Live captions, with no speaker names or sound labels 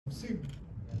See,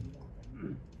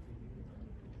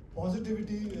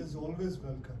 positivity is always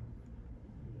welcome.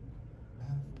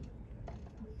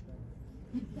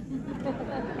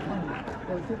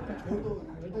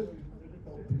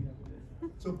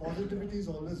 So positivity is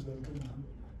always welcome, ma'am.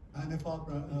 And if our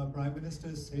Prime Minister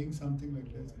is saying something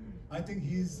like this, I think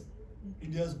he's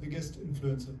India's biggest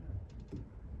influencer.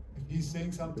 If he's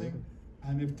saying something,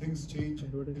 and if things change,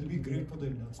 it'll be great for the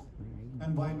industry.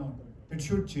 And why not? It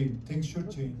should change. Things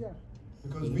should change.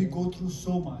 Because we go through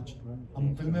so much.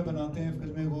 हम फिल्में बनाते हैं,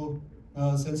 फिल्में वो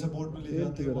sensor board में ले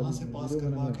जाते हैं, वहाँ से पास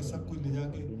करवा के सब कुछ ले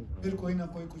जाके फिर कोई ना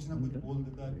कोई कुछ ना कुछ बोल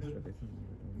देता है, फिर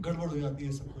गड़बड़ हो जाती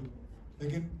है सब कुछ.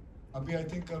 लेकिन अभी I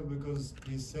think because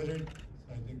he said it,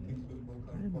 I think things will work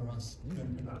out for us.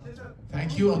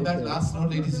 Thank you. On that last note,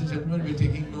 ladies and gentlemen, we're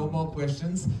taking no more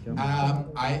questions.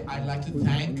 I'd like to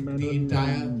thank the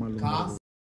entire cast.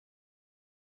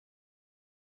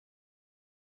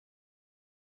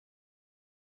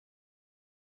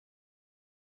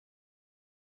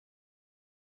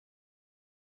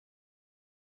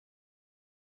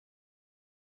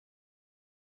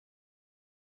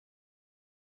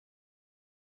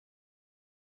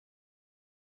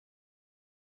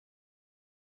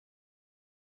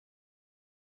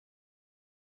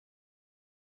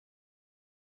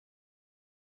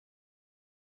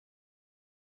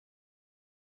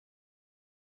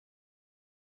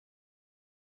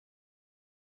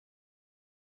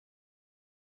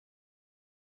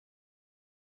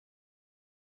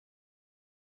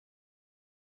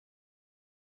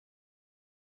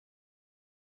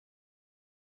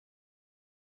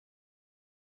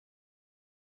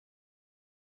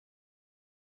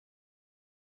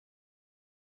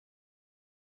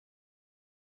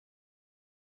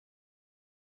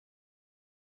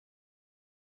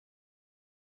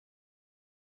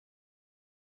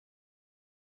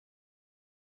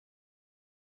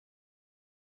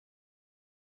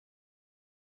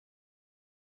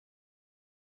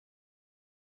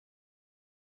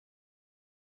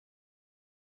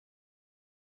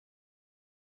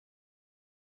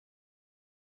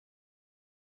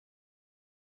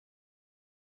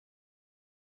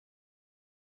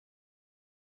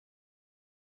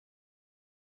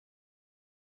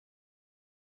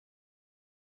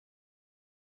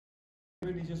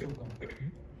 नीचे सोता हूँ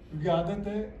क्योंकि आदत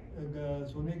है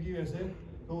सोने की, वैसे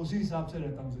तो उसी हिसाब से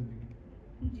रहता हूँ जिंदगी.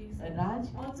 जी sir. Raj.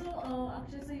 Also,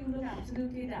 Akshay sir, you look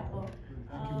absolutely dapper.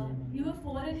 You were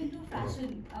foreign into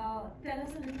fashion. Tell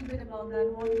us a little bit about that.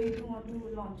 What made you want to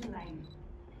launch a line?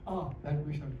 That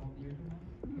we shall talk later.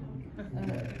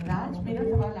 राज, मेरा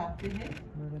सवाल आपसे है,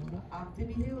 आपसे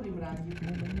भी है और इमरान जी से.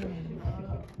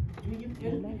 जो ये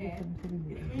फिल्म है,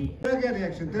 इसमें क्या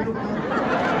रिएक्शन तेरे बता,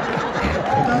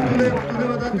 तूने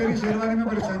बता तेरी शेरवानी में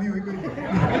परेशानी हुई कोई?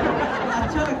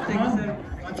 अच्छा लगता है सर.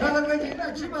 अच्छा लगना चाहिए ना,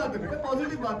 अच्छी बात है बेटा,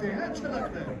 पॉजिटिव बातें हैं, अच्छा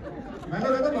लगता है. मैं तो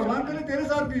कहता भगवान करे तेरे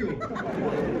साथ भी हो.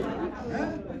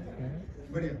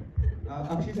 बढ़िया.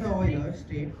 Akshay sir over here,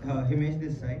 straight. Himesh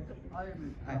this side. Hi.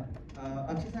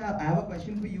 Akshay sir, I have a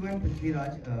question for you and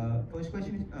Prithviraj. First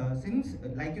question is, since,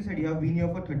 like you said, you have been here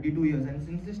for 32 years, and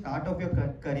since the start of your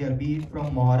career, be it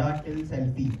from Mohra till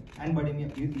Selfiee, and but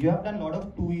you have done a lot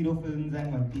of two-hero films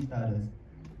and multi-starers.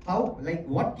 How, like,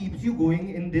 what keeps you going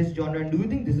in this genre, and do you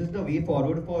think this is the way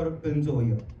forward for films over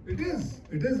here? It is.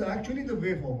 It is actually the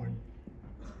way forward.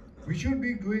 We should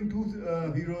be doing two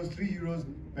heroes, three heroes.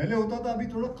 पहले होता था, अभी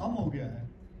थोड़ा कम हो गया है.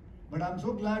 But I'm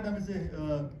so glad. I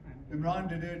mean, Emraan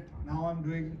did it. Now I'm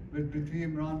doing with Prithvi,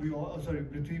 Emraan.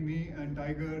 Prithvi, me, and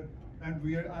Tiger, and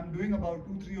I'm doing about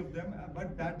 2-3 of them.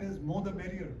 But that is more the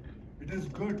merrier. It is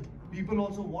good. People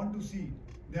also want to see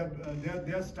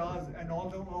their stars and all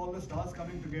the stars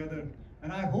coming together.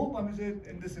 And I hope, I mean,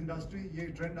 in this industry,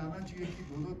 ये trend आना चाहिए कि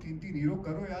 2-2, 3-3 hero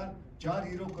करो यार, 4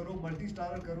 hero करो,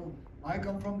 multi-starrer करो. I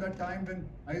come from that time when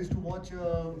I used to watch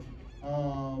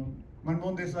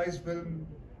Manmohan देसाई's film.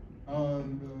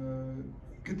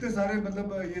 कितने सारे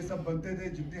मतलब ये सब बनते थे,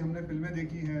 जितनी हमने फिल्में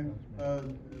देखी हैं.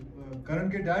 करण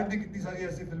के डैड ने कितनी सारी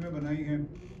ऐसी फिल्में बनाई हैं.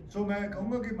 So मैं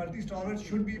कहूँगा कि multi-starrers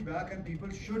should be back and people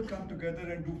should come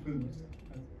together and do films.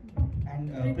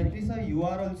 And Prithvi sir, you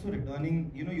are also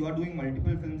returning. You know, you are doing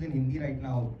multiple films in Hindi right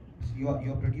now. You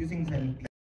are producing Selfiee.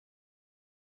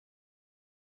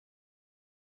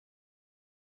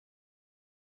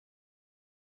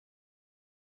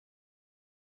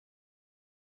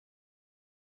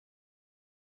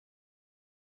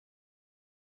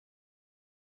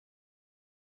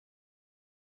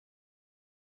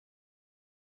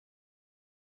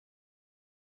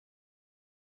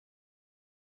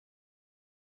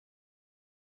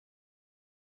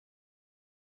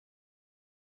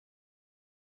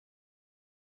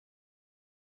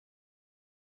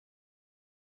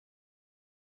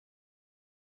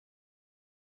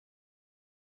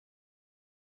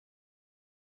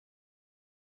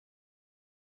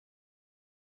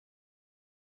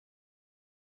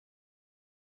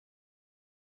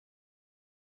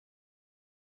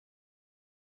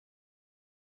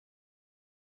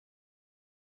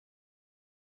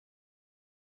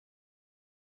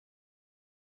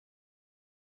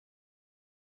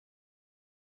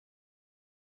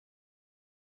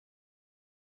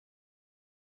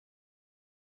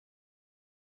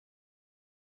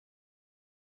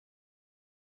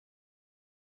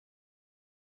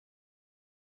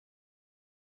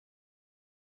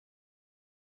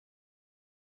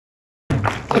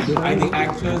 I think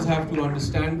actors have to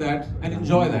understand that and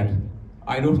enjoy that.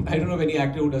 I don't know of any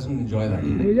actor who doesn't enjoy that.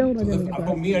 So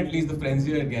for me at least, the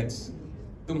frenzier it gets,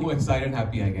 the more excited and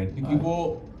happy I get. क्योंकि वो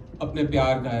अपने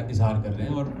प्यार का इजहार कर रहे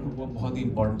हैं और वो बहुत ही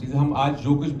important चीज़ है. हम आज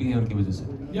जो कुछ भी हैं उनकी वजह से.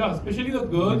 Yeah, especially the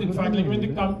girls. In fact, like when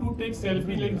they come to take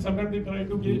selfie, like sometimes they try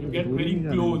to get very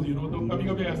close, you know. तो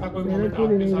कभी-कभी ऐसा कोई moment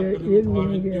आपके साथ कभी हुआ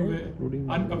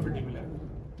uncomfortable है.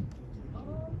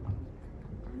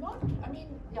 Not, I mean,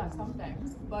 yeah, sometimes,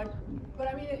 but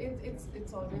I mean,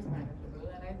 it's always manageable,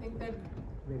 and I think that,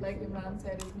 like Emraan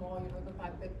said, is more, you know, the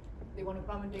fact that they want to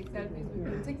come and take selfies with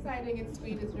you. It's exciting, it's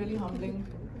sweet, it's really humbling,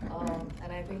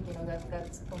 and I think, you know,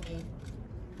 that's for me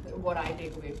what I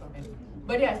take away from it.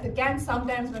 But yes, it can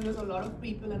sometimes, when there's a lot of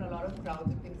people and a lot of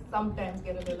crowds, it can sometimes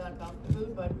get a little uncomfortable,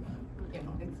 but you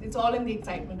know, it's all in the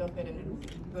excitement of it and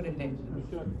it's good intention.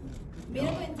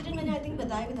 मेरा कोई incident मैंने I think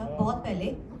बताया भी था बहुत पहले,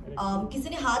 किसी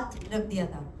ने हाथ रख दिया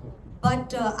था,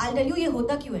 बट आई टेल यू ये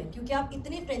होता क्यों है, क्योंकि आप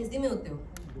इतने फ्रेंजी में होते हो.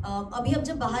 अभी हम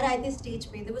जब बाहर आए थे स्टेज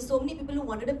पे, there were so many people who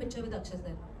wanted a picture with Akshay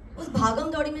sir. उस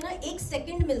भागम दौड़ी में ना 1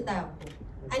 सेकंड मिलता है आपको,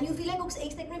 एंड यू फील लाइक उस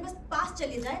 1 सेकंड में बस पास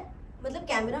चले जाए. मतलब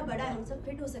कैमरा बड़ा है, हम सब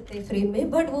फिट हो सकते हैं फ्रेम में,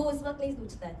 बट वो उस वक्त नहीं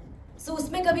सोचता है. सो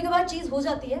उसमें कभी कभार चीज़ हो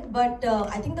जाती है, but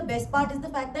I think the best part is the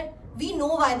fact that we know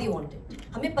why they want it.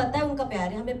 हमें पता है उनका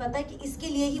प्यार है, हमें पता है कि इसके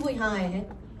लिए ही वो यहाँ आए हैं,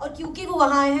 और क्योंकि वो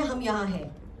वहाँ आए हैं हम यहाँ हैं.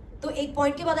 तो एक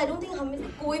पॉइंट के बाद आई डोंट थिंक हम में से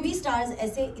कोई भी स्टार्स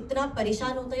ऐसे इतना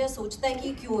परेशान होता है या सोचता है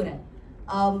कि क्यों हो रहा है.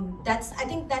 I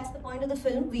think that's the point of the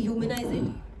film, we humanise it.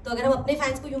 तो अगर हम अपने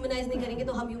फैंस को ह्यूमनाइज नहीं करेंगे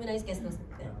तो हम ह्यूमनाइज कैसे कर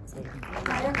सकते हैं?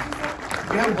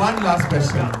 We have one last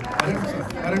question.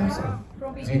 Karan sir.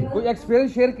 कोई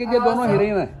एक्सपीरियंस शेयर कीजिए, दोनों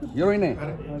हीरोइन है.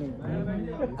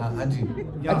 हाँ जी.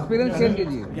 एक्सपीरियंस शेयर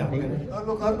कीजिए.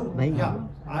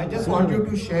 I just want you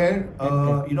to share,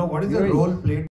 what is the role played